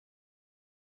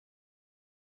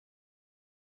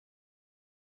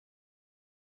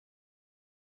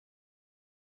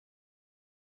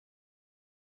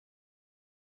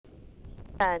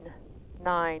10,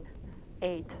 9,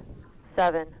 8,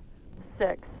 7,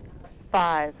 6,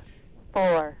 5,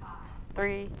 4,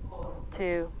 3,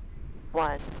 2,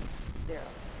 1, 0.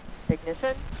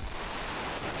 Ignition.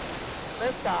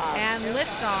 Liftoff. And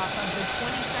liftoff of the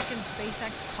 22nd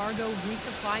SpaceX cargo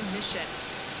resupply mission,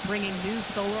 bringing new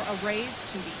solar arrays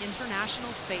to the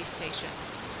International Space Station.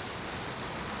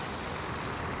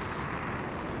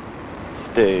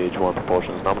 Stage 1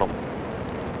 propulsion is nominal.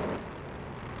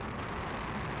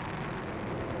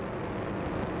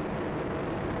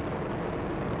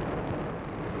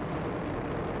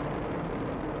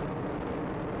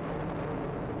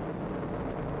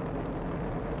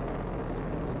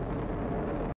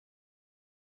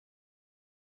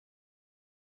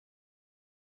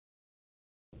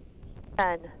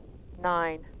 Ten,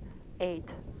 9, 8,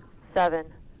 7,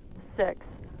 6,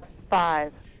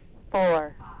 5,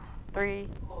 4, 3,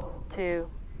 2,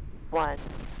 1,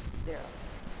 0.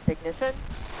 Ignition.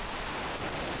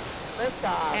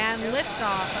 Liftoff. And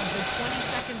liftoff of the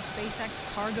 22nd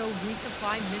SpaceX cargo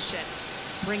resupply mission,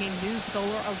 bringing new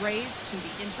solar arrays to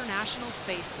the International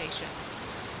Space Station.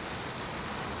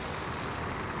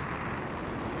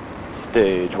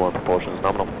 Stage 1 propulsion is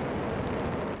nominal.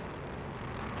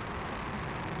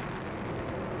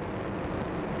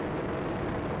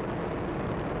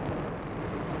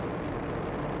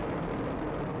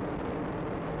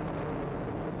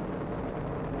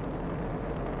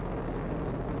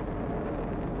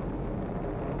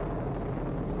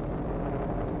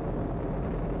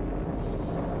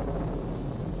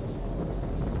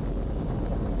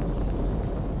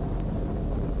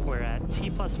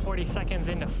 Plus 40 seconds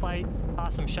into flight.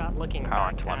 Awesome shot looking Power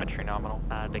back and telemetry nominal.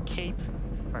 The Cape,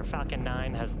 where Falcon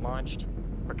 9 has launched.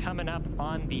 We're coming up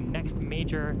on the next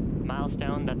major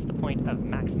milestone. That's the point of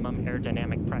maximum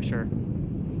aerodynamic pressure.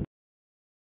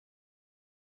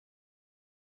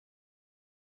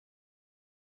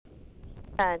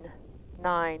 10,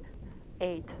 9,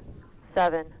 8,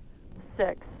 7,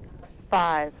 6,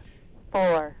 5,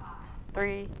 4,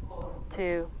 3,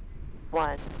 2,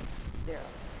 1, 0.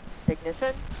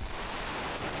 Ignition.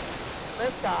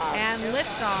 Liftoff. And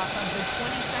liftoff of the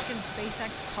 22nd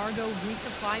SpaceX cargo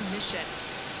resupply mission,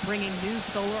 bringing new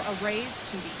solar arrays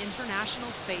to the International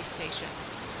Space Station.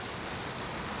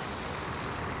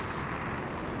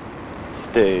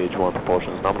 Stage 1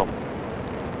 propulsion is nominal.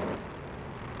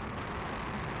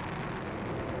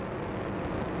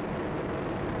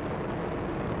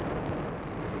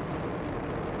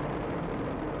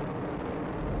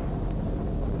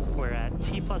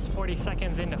 Plus 40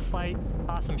 seconds into flight.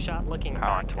 Awesome shot looking Power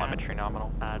back and telemetry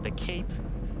nominal. The Cape,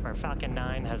 where Falcon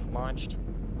 9 has launched.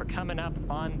 We're coming up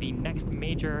on the next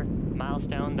major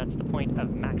milestone. That's the point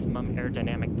of maximum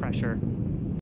aerodynamic pressure.